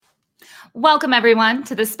Welcome, everyone,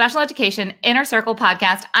 to the Special Education Inner Circle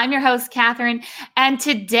podcast. I'm your host, Catherine, and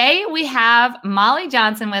today we have Molly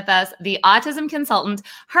Johnson with us, the autism consultant.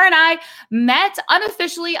 Her and I met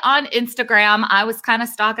unofficially on Instagram. I was kind of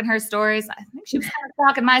stalking her stories. I think she was kind of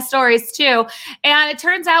stalking my stories too. And it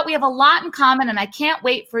turns out we have a lot in common, and I can't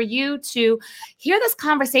wait for you to hear this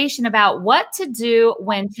conversation about what to do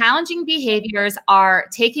when challenging behaviors are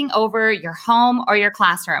taking over your home or your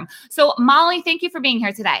classroom. So, Molly, thank you for being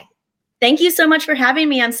here today. Thank you so much for having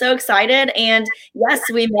me. I'm so excited. And yes,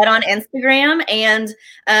 we met on Instagram, and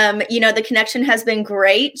the connection has been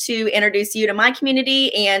great to introduce you to my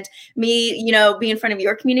community and me, be in front of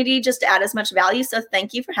your community just to add as much value. So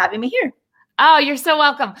thank you for having me here. Oh, you're so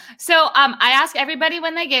welcome. So I ask everybody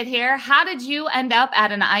when they get here, how did you end up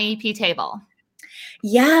at an IEP table?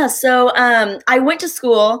 Yeah, so I went to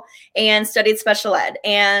school and studied special ed.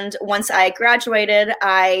 And once I graduated,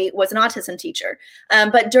 I was an autism teacher.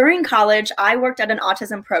 But during college, I worked at an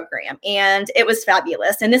autism program, and it was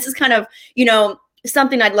fabulous. And this is kind of,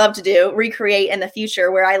 something I'd love to do, recreate in the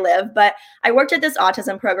future where I live. But I worked at this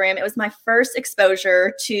autism program. It was my first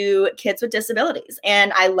exposure to kids with disabilities,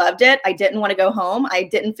 and I loved it. I didn't want to go home. I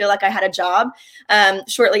didn't feel like I had a job.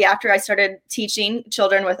 Shortly after, I started teaching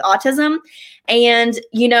children with autism. And,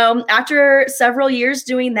 after several years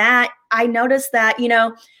doing that, I noticed that,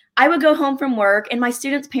 I would go home from work and my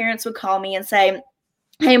students' parents would call me and say,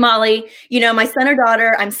 "Hey, Molly, my son or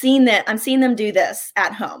daughter, I'm seeing them do this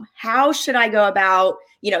at home. How should I go about,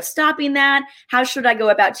 stopping that? How should I go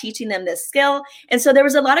about teaching them this skill?" And so there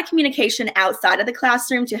was a lot of communication outside of the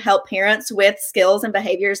classroom to help parents with skills and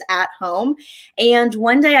behaviors at home. And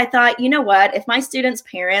one day I thought, you know what, if my students'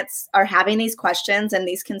 parents are having these questions and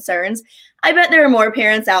these concerns, I bet there are more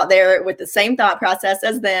parents out there with the same thought process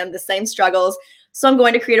as them, the same struggles. So I'm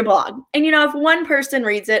going to create a blog. And, if one person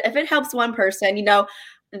reads it, if it helps one person,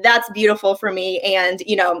 that's beautiful for me and,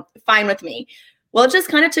 fine with me. Well, it just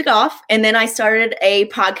kind of took off. And then I started a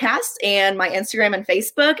podcast and my Instagram and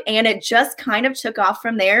Facebook, and it just kind of took off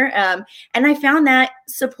from there. And I found that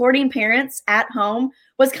supporting parents at home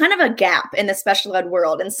was kind of a gap in the special ed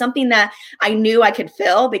world, and something that I knew I could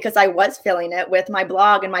fill because I was filling it with my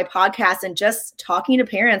blog and my podcast and just talking to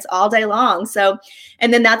parents all day long. So,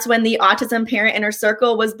 and then that's when the Autism Parent Inner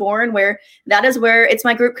Circle was born, where it's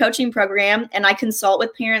my group coaching program, and I consult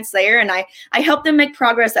with parents there, and I help them make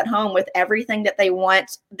progress at home with everything that they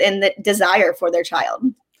want and the desire for their child.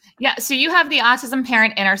 Yeah. So you have the Autism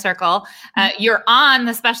Parent Inner Circle. You're on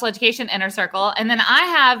the Special Education Inner Circle. And then I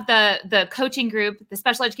have the coaching group, the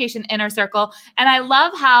Special Education Inner Circle. And I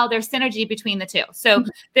love how there's synergy between the two. So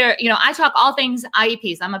I talk all things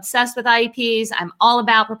IEPs. I'm obsessed with IEPs. I'm all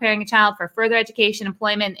about preparing a child for further education,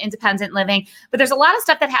 employment, independent living. But there's a lot of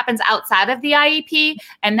stuff that happens outside of the IEP.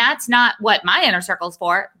 And that's not what my inner circle is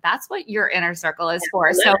for. That's what your inner circle is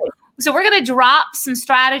for. So we're going to drop some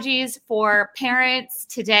strategies for parents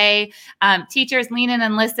today. Teachers, lean in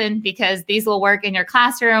and listen, because these will work in your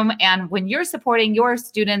classroom and when you're supporting your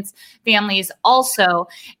students' families also.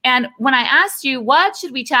 And when I asked you, what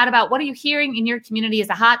should we chat about? What are you hearing in your community as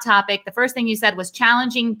a hot topic? The first thing you said was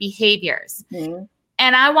challenging behaviors. Mm-hmm.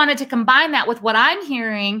 And I wanted to combine that with what I'm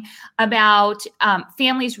hearing about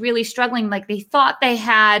families really struggling, like they thought they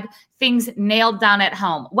had things nailed down at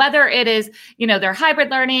home, whether it is, they're hybrid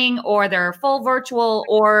learning or they're full virtual,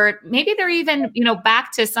 or maybe they're even,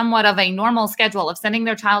 back to somewhat of a normal schedule of sending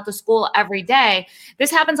their child to school every day. This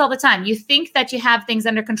happens all the time. You think that you have things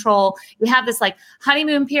under control. You have this like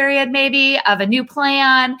honeymoon period maybe of a new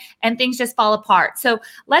plan, and things just fall apart. So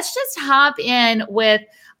let's just hop in with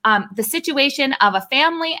the situation of a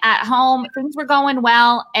family at home. Things were going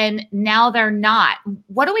well, and now they're not.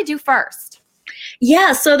 What do we do first?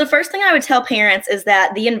 Yeah, so the first thing I would tell parents is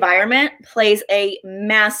that the environment plays a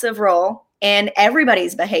massive role in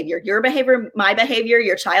everybody's behavior, your behavior, my behavior,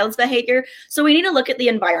 your child's behavior. So we need to look at the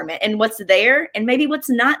environment and what's there and maybe what's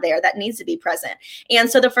not there that needs to be present. And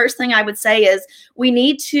so the first thing I would say is we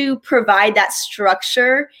need to provide that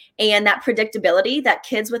structure and that predictability that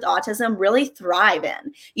kids with autism really thrive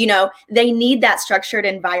in. They need that structured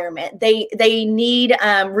environment. They need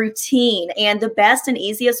routine. And the best and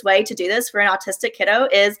easiest way to do this for an autistic kiddo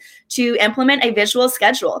is to implement a visual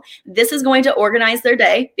schedule. This is going to organize their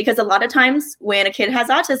day, because a lot of times when a kid has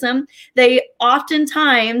autism, they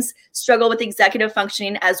oftentimes struggle with executive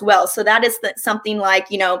functioning as well. So that is something like,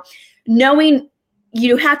 knowing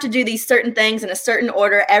you have to do these certain things in a certain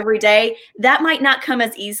order every day. That might not come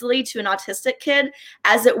as easily to an autistic kid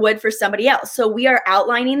as it would for somebody else. So we are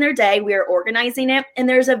outlining their day, we are organizing it, and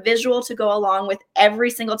there's a visual to go along with every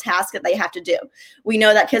single task that they have to do. We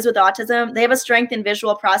know that kids with autism, they have a strength in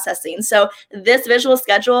visual processing. So this visual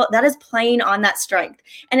schedule, that is playing on that strength.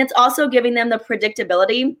 And it's also giving them the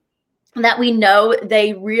predictability that we know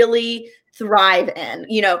they really thrive in.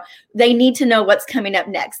 They need to know what's coming up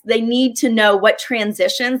next. They need to know what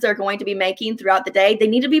transitions they're going to be making throughout the day. They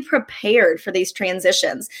need to be prepared for these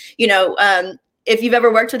transitions. If you've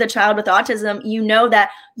ever worked with a child with autism, you know that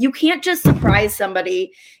you can't just surprise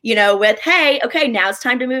somebody, with, hey, okay, now it's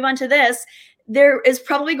time to move on to this. There is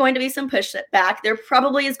probably going to be some pushback. There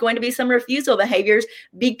probably is going to be some refusal behaviors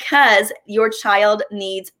because your child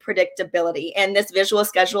needs predictability. And this visual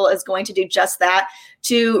schedule is going to do just that,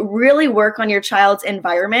 to really work on your child's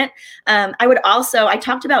environment. I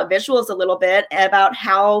talked about visuals a little bit, about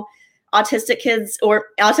how autistic kids or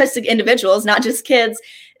autistic individuals, not just kids,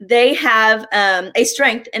 they have a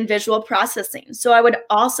strength in visual processing. So I would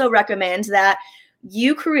also recommend that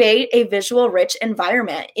you create a visual rich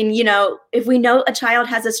environment. And, if we know a child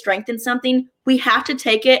has a strength in something, we have to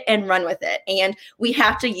take it and run with it. And we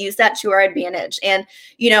have to use that to our advantage. And,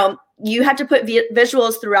 you have to put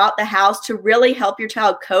visuals throughout the house to really help your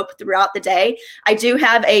child cope throughout the day. I do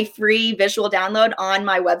have a free visual download on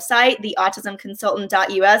my website,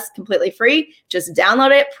 theautismconsultant.us, completely free. Just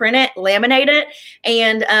download it, print it, laminate it,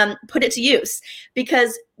 and put it to use.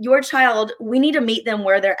 Because your child, we need to meet them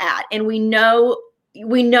where they're at. And we know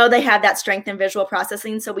they have that strength in visual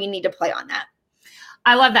processing, so we need to play on that.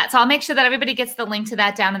 I love that. So I'll make sure that everybody gets the link to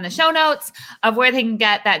that down in the show notes of where they can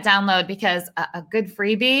get that download, because a good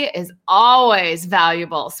freebie is always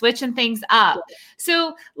valuable, switching things up.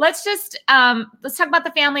 So let's just, let's talk about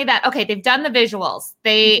the family that, okay, they've done the visuals.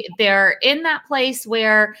 They're in that place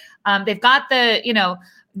where they've got the,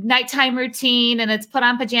 nighttime routine, and it's put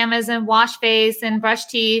on pajamas and wash face and brush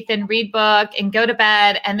teeth and read book and go to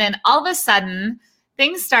bed. And then all of a sudden,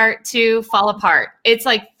 things start to fall apart. It's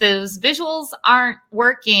like those visuals aren't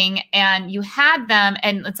working, and you had them,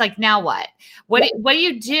 and it's like, now what? What do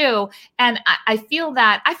you do? And I feel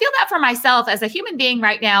that for myself as a human being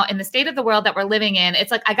right now in the state of the world that we're living in. It's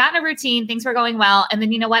like I got in a routine, things were going well, and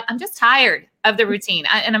then you know what? I'm just tired of the routine,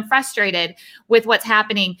 and I'm frustrated with what's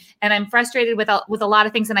happening, and I'm frustrated with a lot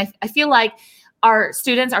of things, and I feel like our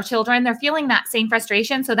students, our children, they're feeling that same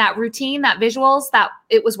frustration. So that routine, that visuals, that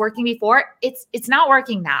it was working before, it's not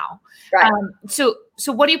working now. Right. So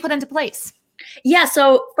what do you put into place? Yeah.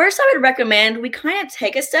 So first I would recommend we kind of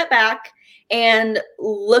take a step back and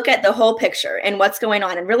look at the whole picture and what's going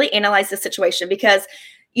on and really analyze the situation, because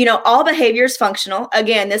all behavior is functional.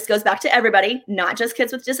 Again, this goes back to everybody, not just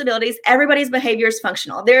kids with disabilities. Everybody's behavior is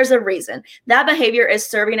functional. There's a reason that behavior is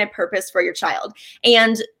serving a purpose for your child.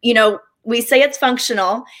 And, we say it's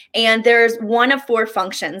functional, and there's one of 4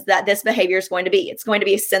 functions that this behavior is going to be. It's going to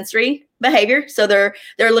be sensory behavior. So they're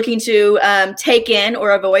looking to take in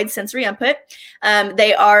or avoid sensory input.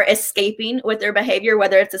 They are escaping with their behavior,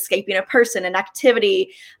 whether it's escaping a person, an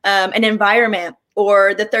activity, an environment.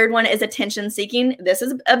 Or the third one is attention seeking. This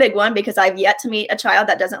is a big one because I've yet to meet a child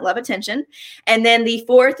that doesn't love attention. And then the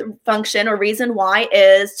fourth function or reason why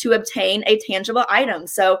is to obtain a tangible item.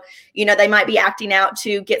 So, they might be acting out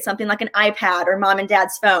to get something like an iPad or mom and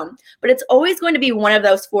dad's phone, but it's always going to be one of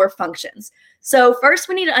those 4 functions. So first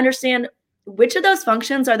we need to understand which of those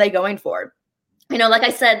functions are they going for. Like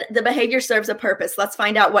I said, the behavior serves a purpose. Let's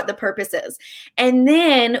find out what the purpose is. And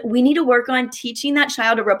then we need to work on teaching that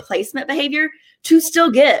child a replacement behavior to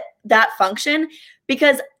still get that function,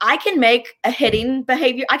 because I can make a hitting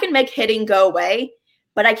behavior, I can make hitting go away,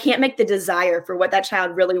 but I can't make the desire for what that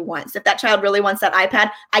child really wants. If that child really wants that iPad,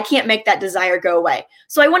 I can't make that desire go away.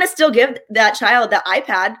 So I want to still give that child that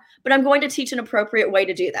iPad, but I'm going to teach an appropriate way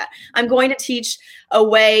to do that. I'm going to teach a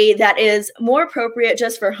way that is more appropriate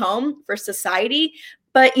just for home, for society.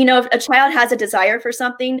 But, if a child has a desire for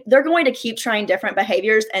something, they're going to keep trying different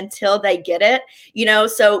behaviors until they get it,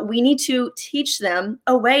 so we need to teach them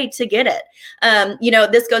a way to get it.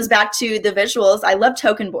 This goes back to the visuals. I love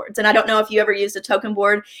token boards. And I don't know if you ever used a token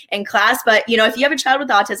board in class, but, if you have a child with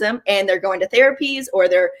autism and they're going to therapies or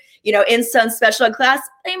they're, in some special ed class,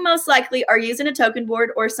 they most likely are using a token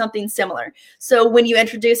board or something similar. So when you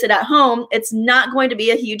introduce it at home, it's not going to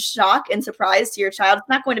be a huge shock and surprise to your child. It's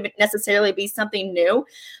not going to necessarily be something new,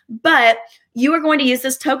 but you are going to use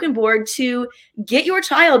this token board to get your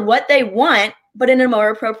child what they want, but in a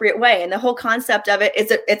more appropriate way. And the whole concept of it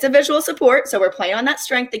is it's a visual support. So we're playing on that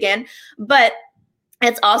strength again, but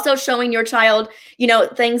It's also showing your child,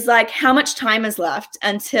 things like how much time is left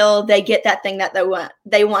until they get that thing that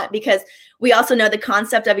they want, because we also know the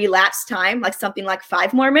concept of elapsed time, like something like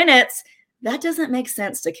 5 more minutes. That doesn't make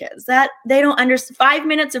sense to kids. That they don't understand. 5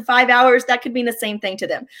 minutes or 5 hours, that could mean the same thing to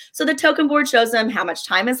them. So the token board shows them how much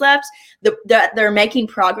time is left, that they're making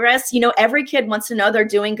progress. Every kid wants to know they're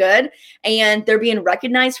doing good and they're being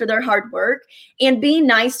recognized for their hard work. And being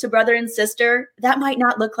nice to brother and sister, that might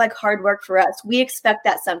not look like hard work for us. We expect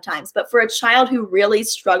that sometimes. But for a child who really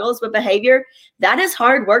struggles with behavior, that is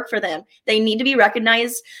hard work for them. They need to be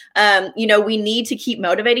recognized. We need to keep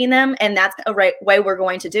motivating them. And that's a right way we're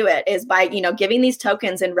going to do it, is by, giving these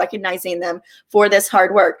tokens and recognizing them for this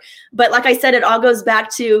hard work. But like I said, it all goes back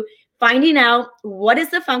to finding out what is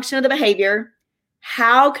the function of the behavior,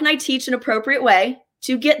 how can I teach an appropriate way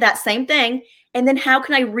to get that same thing, and then how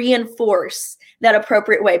can I reinforce that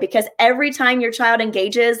appropriate way? Because every time your child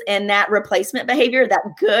engages in that replacement behavior,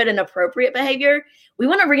 that good and appropriate behavior, we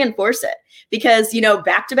want to reinforce it. Because,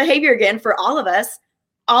 back to behavior again, for all of us,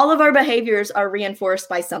 all of our behaviors are reinforced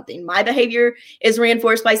by something. My behavior is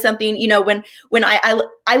reinforced by something. When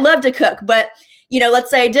I love to cook, but let's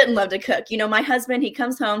say I didn't love to cook. My husband, he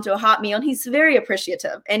comes home to a hot meal and he's very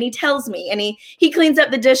appreciative, and he tells me, and he cleans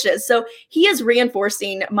up the dishes. So he is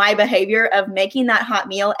reinforcing my behavior of making that hot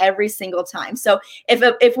meal every single time. So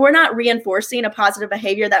if we're not reinforcing a positive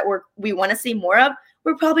behavior that we want to see more of,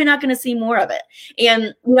 we're probably not going to see more of it.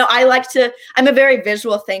 And, I'm a very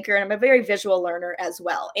visual thinker, and I'm a very visual learner as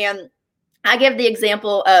well. And I give the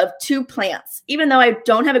example of 2 plants, even though I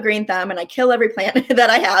don't have a green thumb and I kill every plant that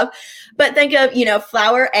I have. But think of,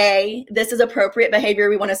 flower A, this is appropriate behavior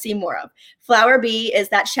we want to see more of. Flower B is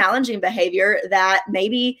that challenging behavior that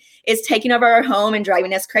maybe is taking over our home and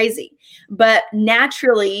driving us crazy. But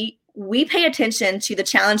naturally, we pay attention to the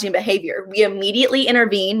challenging behavior. We immediately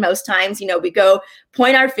intervene. Most times, we go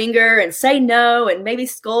point our finger and say no and maybe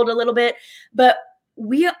scold a little bit. But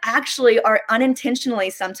we actually are unintentionally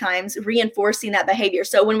sometimes reinforcing that behavior.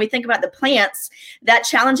 So when we think about the plants, that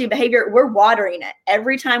challenging behavior, we're watering it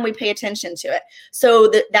every time we pay attention to it. So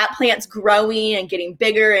that plant's growing and getting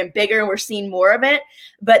bigger and bigger, and we're seeing more of it.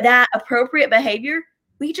 But that appropriate behavior,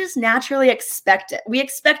 we just naturally expect it. We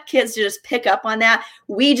expect kids to just pick up on that.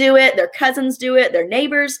 We do it, their cousins do it, their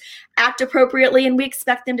neighbors act appropriately, and we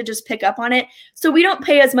expect them to just pick up on it. So we don't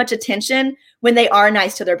pay as much attention when they are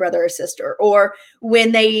nice to their brother or sister, or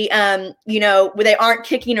when they, when they aren't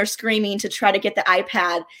kicking or screaming to try to get the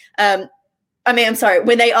iPad.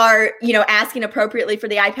 When they are, asking appropriately for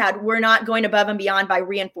the iPad, we're not going above and beyond by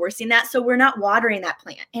reinforcing that. So we're not watering that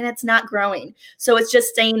plant, and it's not growing. So it's just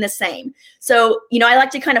staying the same. So, I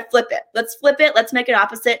like to kind of flip it. Let's flip it. Let's make it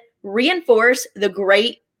opposite. Reinforce the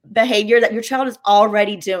great behavior that your child is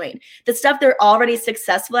already doing. The stuff they're already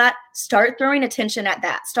successful at, start throwing attention at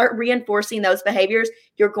that. Start reinforcing those behaviors.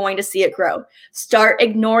 You're going to see it grow. Start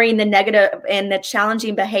ignoring the negative and the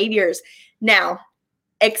challenging behaviors. Now,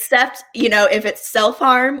 except, if it's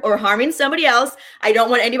self-harm or harming somebody else. I don't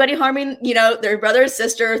want anybody harming, their brother or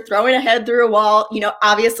sister, throwing a head through a wall.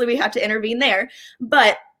 Obviously we have to intervene there.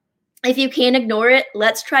 But if you can't ignore it,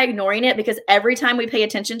 let's try ignoring it, because every time we pay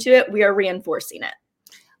attention to it, we are reinforcing it.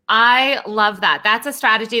 I love that. That's a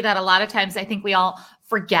strategy that a lot of times I think we all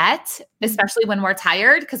forget, especially when we're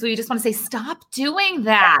tired, because we just want to say, stop doing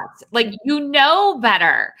that. Like,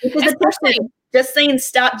 better. Especially just saying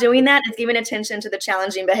stop doing that is giving attention to the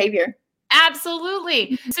challenging behavior.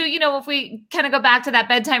 Absolutely. So, if we kind of go back to that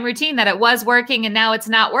bedtime routine, that it was working and now it's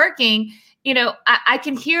not working, I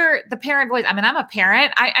can hear the parent voice. I mean, I'm a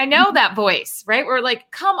parent. I know that voice, right? We're like,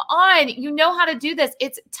 come on, you know how to do this.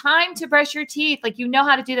 It's time to brush your teeth. Like, you know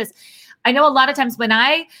how to do this. I know a lot of times when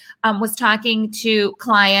I was talking to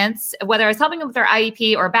clients, whether I was helping them with their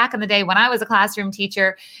IEP or back in the day when I was a classroom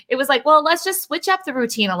teacher, it was like, well, let's just switch up the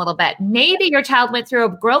routine a little bit. Maybe your child went through a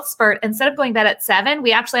growth spurt. Instead of going to bed at 7,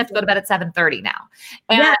 we actually have to go to bed at 7:30 now.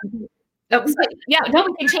 And we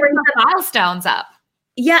can change the milestones up.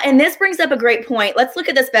 Yeah. And this brings up a great point. Let's look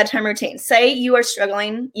at this bedtime routine. Say you are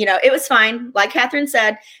struggling, it was fine. Like Catherine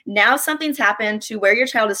said, now something's happened to where your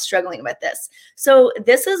child is struggling with this. So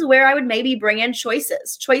this is where I would maybe bring in choice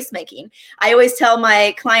making. I always tell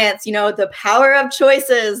my clients, the power of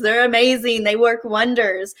choices, they're amazing. They work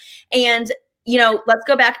wonders. And, let's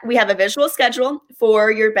go back. We have a visual schedule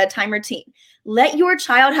for your bedtime routine. Let your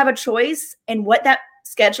child have a choice in what that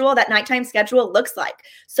nighttime schedule looks like.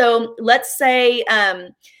 So let's say,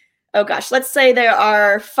 let's say there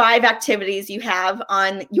are 5 activities you have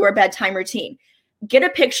on your bedtime routine. Get a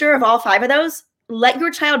picture of all 5 of those. let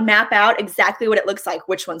your child map out exactly what it looks like,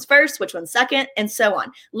 which one's first, which one's second, and so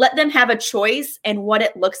on. Let them have a choice and what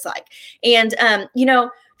it looks like. And,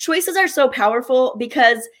 choices are so powerful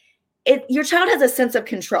because your child has a sense of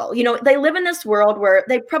control. They live in this world where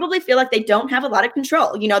they probably feel like they don't have a lot of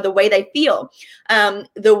control, the way they feel,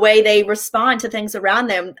 the way they respond to things around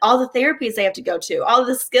them, all the therapies they have to go to, all of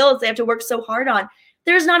the skills they have to work so hard on.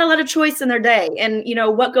 There's not a lot of choice in their day and,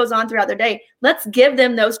 what goes on throughout their day. Let's give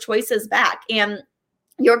them those choices back. And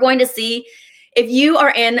you're going to see if you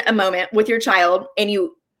are in a moment with your child and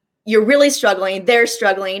you're really struggling, they're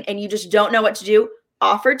struggling, and you just don't know what to do,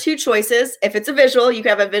 offer 2 choices. If it's a visual, you can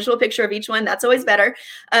have a visual picture of each one. That's always better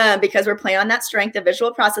because we're playing on that strength of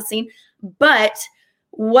visual processing. But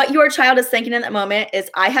what your child is thinking in that moment is,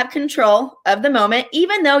 I have control of the moment.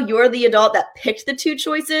 Even though you're the adult that picked the 2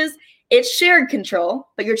 choices, it's shared control,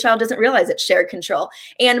 but your child doesn't realize it's shared control.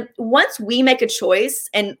 And once we make a choice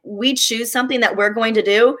and we choose something that we're going to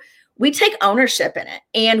do, we take ownership in it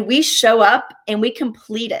and we show up and we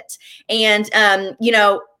complete it. And,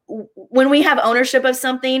 when we have ownership of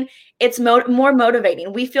something, it's more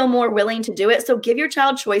motivating. We feel more willing to do it. So give your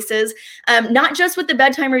child choices, not just with the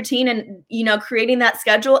bedtime routine and, creating that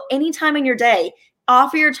schedule. Anytime in your day,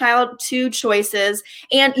 offer your child 2 choices.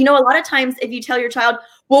 And, a lot of times if you tell your child,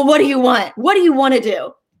 well, what do you want? What do you want to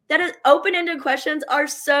do? That is open-ended questions are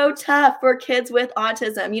so tough for kids with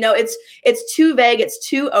autism. It's too vague. It's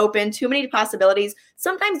too open, too many possibilities.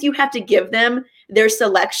 Sometimes you have to give them their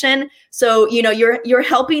selection. So, you're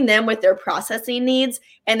helping them with their processing needs.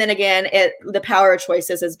 And then again, the power of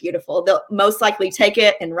choices is beautiful. They'll most likely take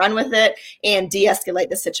it and run with it and de-escalate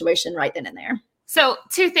the situation right then and there. So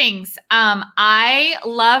 2 things. I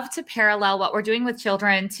love to parallel what we're doing with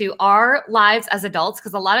children to our lives as adults,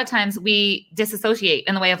 because a lot of times we disassociate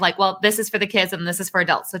in the way of like, well, this is for the kids and this is for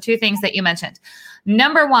adults. So 2 things that you mentioned.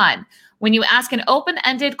 Number 1, when you ask an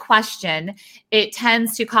open-ended question, it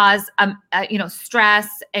tends to cause, stress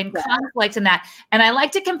and conflict in that. And I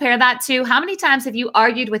like to compare that to, how many times have you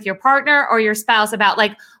argued with your partner or your spouse about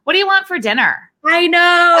like, what do you want for dinner? I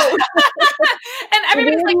know. And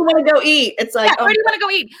everybody's like, want to go eat. It's like, where do you want to go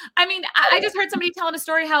eat? I mean, I just heard somebody telling a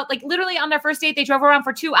story how like literally on their first date, they drove around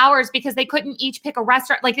for 2 hours because they couldn't each pick a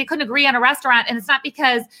restaurant. Like they couldn't agree on a restaurant. And it's not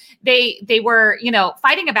because they were,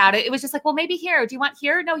 fighting about it. It was just like, well, maybe here. Do you want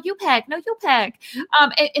here? No, you pick. No, you pick.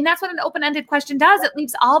 And that's what an open-ended question does. It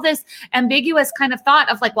leaves all this ambiguous kind of thought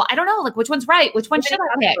of like, well, I don't know, like which one's right? Which one should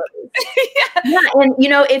I pick? Yeah. And,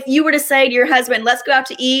 if you were to say to your husband, let's go out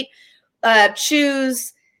to eat,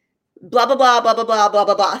 choose blah, blah, blah, blah, blah, blah, blah,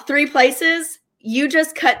 blah, blah, 3 places, you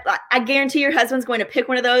just I guarantee your husband's going to pick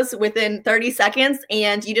one of those within 30 seconds.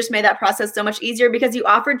 And you just made that process so much easier because you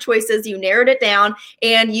offered choices, you narrowed it down,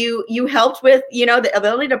 and you helped with, the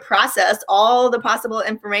ability to process all the possible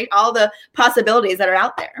information, all the possibilities that are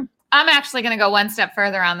out there. I'm actually going to go one step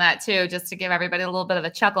further on that too, just to give everybody a little bit of a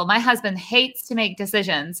chuckle. My husband hates to make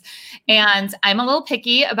decisions, and I'm a little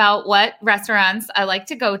picky about what restaurants I like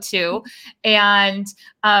to go to. And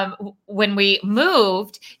when we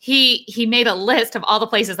moved, he made a list of all the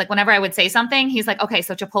places. Like whenever I would say something, he's like, okay,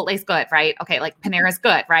 so Chipotle's good, right? Okay, like Panera's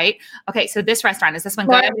good, right? Okay, so this restaurant, is this one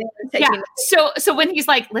good? Yeah. So when he's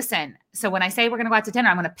like, listen, so when I say we're going to go out to dinner,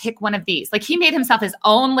 I'm going to pick one of these. Like he made himself his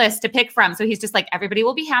own list to pick from. So he's just like, everybody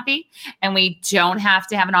will be happy and we don't have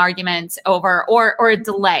to have an argument over, or a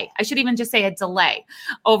delay. I should even just say a delay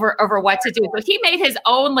over what to do. So he made his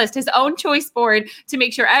own list, his own choice board to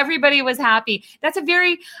make sure everybody was happy. That's a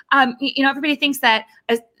very, everybody thinks that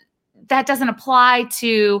that doesn't apply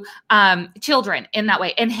to children in that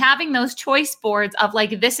way. And having those choice boards of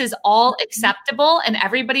like, this is all acceptable and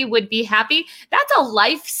everybody would be happy. That's a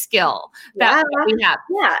life skill that we have.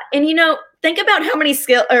 Yeah. And think about how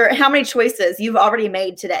many choices you've already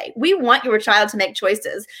made today. We want your child to make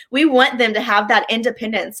choices. We want them to have that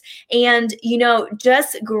independence and,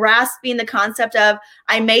 just grasping the concept of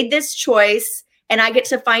I made this choice and I get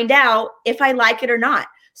to find out if I like it or not.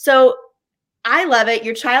 So I love it.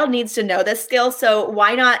 Your child needs to know this skill. So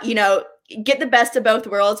why not, get the best of both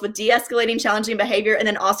worlds with de-escalating challenging behavior and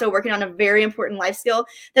then also working on a very important life skill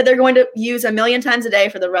that they're going to use 1,000,000 times a day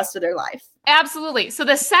for the rest of their life. Absolutely. So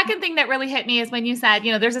the second thing that really hit me is when you said,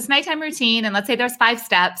 there's this nighttime routine and let's say there's 5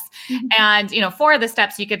 steps and, 4 of the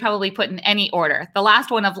steps you could probably put in any order. The last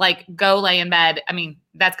one of like, go lay in bed. I mean,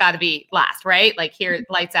 that's got to be last, right? Like here,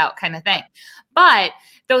 lights out kind of thing. But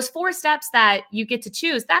those 4 steps that you get to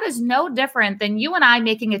choose, that is no different than you and I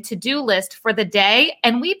making a to-do list for the day.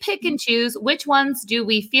 And we pick and choose which ones do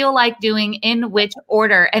we feel like doing in which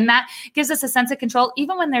order. And that gives us a sense of control,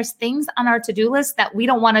 even when there's things on our to-do list that we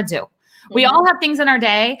don't want to do. We all have things in our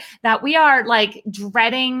day that we are like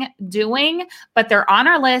dreading doing, but they're on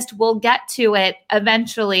our list. We'll get to it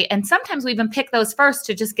eventually. And sometimes we even pick those first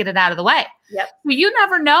to just get it out of the way. Yep. You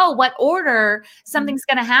never know what order something's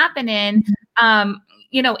going to happen in.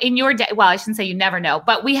 In your day. Well, I shouldn't say you never know,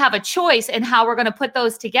 but we have a choice in how we're going to put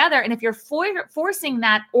those together. And if you're forcing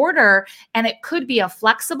that order, and it could be a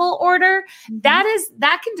flexible order, that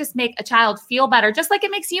can just make a child feel better, just like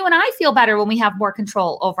it makes you and I feel better when we have more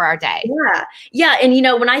control over our day. Yeah. Yeah. And,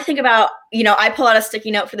 when I think about, I pull out a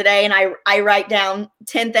sticky note for the day and I write down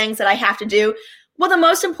 10 things that I have to do. Well, the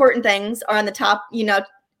most important things are on the top,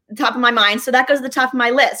 top of my mind. So that goes to the top of my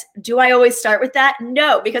list. Do I always start with that?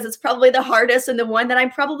 No, because it's probably the hardest and the one that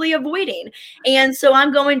I'm probably avoiding. And so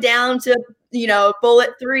I'm going down to, bullet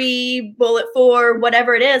 3, bullet 4,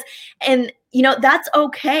 whatever it is. And, that's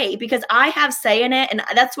okay because I have say in it and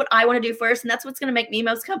that's what I want to do first. And that's what's going to make me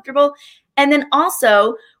most comfortable. And then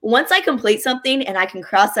also, once I complete something and I can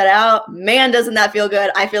cross that out, man, doesn't that feel good?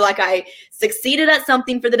 I feel like I succeeded at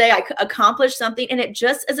something for the day. I accomplished something, and it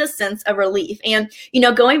just is a sense of relief. And,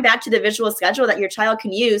 going back to the visual schedule that your child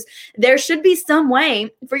can use, there should be some way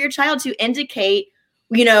for your child to indicate,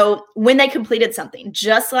 when they completed something,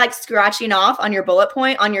 just like scratching off on your bullet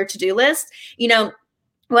point on your to-do list,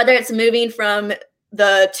 whether it's moving from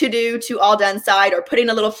the to-do to all done side or putting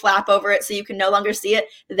a little flap over it so you can no longer see it.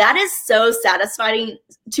 That is so satisfying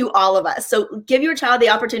to all of us. So give your child the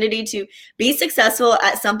opportunity to be successful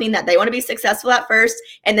at something that they want to be successful at first,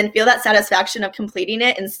 and then feel that satisfaction of completing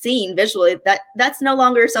it and seeing visually that that's no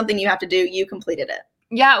longer something you have to do. You completed it.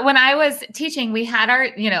 Yeah. When I was teaching, we had our,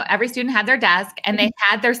 every student had their desk and they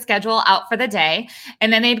had their schedule out for the day.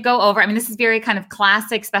 And then they'd go over, this is very kind of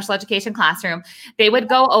classic special education classroom. They would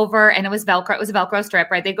go over, and it was a Velcro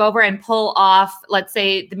strip, right? They'd go over and pull off, let's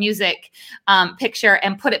say, the music picture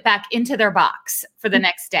and put it back into their box for the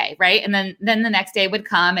next day. Right. And then the next day would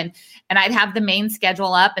come and I'd have the main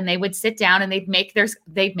schedule up, and they would sit down and they'd make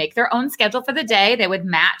their own schedule for the day. They would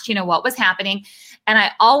match, what was happening. And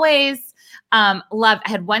I always, I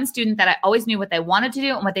had one student that I always knew what they wanted to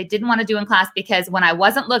do and what they didn't want to do in class, because when I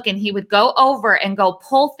wasn't looking, he would go over and go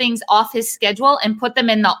pull things off his schedule and put them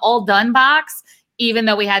in the all done box, even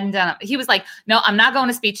though we hadn't done it. He was like, no, I'm not going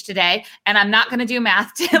to speech today, and I'm not going to do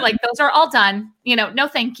math. Like, those are all done, no,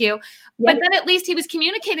 thank you. But then at least he was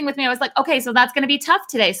communicating with me. I was like, okay, so that's going to be tough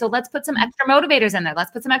today. So let's put some extra motivators in there.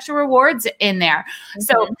 Let's put some extra rewards in there.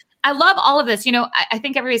 So I love all of this. I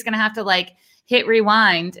think everybody's going to have to hit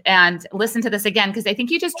rewind and listen to this again, because I think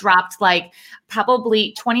you just dropped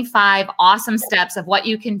probably 25 awesome steps of what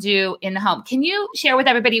you can do in the home. Can you share with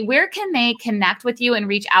everybody, where can they connect with you and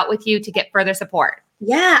reach out with you to get further support?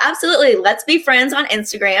 Yeah, absolutely. Let's be friends on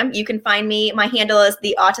Instagram. You can find me. My handle is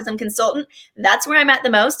The Autism Consultant. That's where I'm at the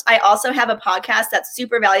most. I also have a podcast that's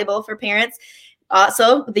super valuable for parents.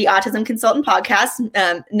 So the Autism Consultant podcast,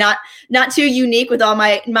 not too unique with all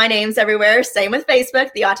my names everywhere. Same with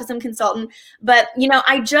Facebook, the Autism Consultant. But,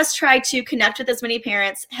 I just try to connect with as many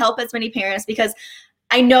parents, help as many parents, because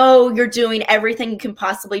I know you're doing everything you can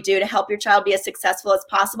possibly do to help your child be as successful as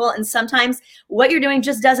possible. And sometimes what you're doing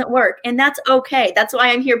just doesn't work. And that's okay. That's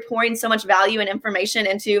why I'm here pouring so much value and information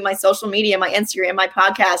into my social media, my Instagram, my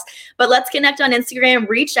podcast. But let's connect on Instagram,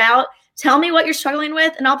 reach out. Tell me what you're struggling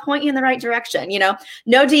with, and I'll point you in the right direction.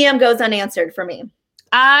 No DM goes unanswered for me.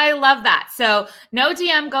 I love that. So no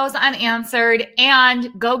DM goes unanswered, and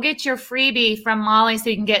go get your freebie from Molly so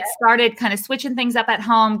you can get started kind of switching things up at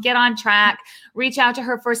home, get on track, reach out to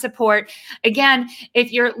her for support. Again,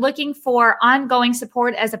 if you're looking for ongoing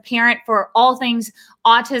support as a parent for all things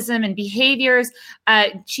autism and behaviors,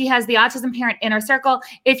 she has the Autism Parent Inner Circle.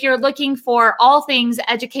 If you're looking for all things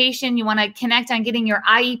education, you want to connect on getting your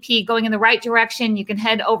IEP going in the right direction, you can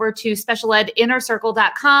head over to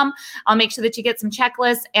specialedinnercircle.com. I'll make sure that you get some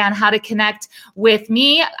checklists and how to connect with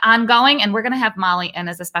me ongoing. And we're going to have Molly in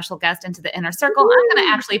as a special guest into the Inner Circle. I'm going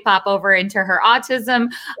to actually pop over into her autism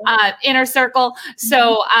Inner Circle.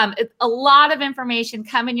 So a lot of information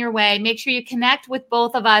coming your way. Make sure you connect with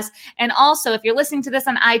both of us. And also, if you're listening to this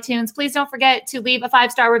on iTunes, please don't forget to leave a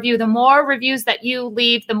 5-star review. The more reviews that you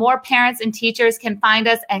leave, the more parents and teachers can find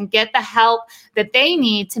us and get the help that they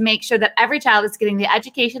need to make sure that every child is getting the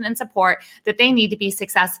education and support that they need to be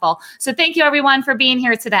successful. So thank you, everyone, for being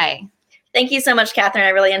here today. Thank you so much, Catherine.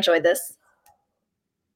 I really enjoyed this.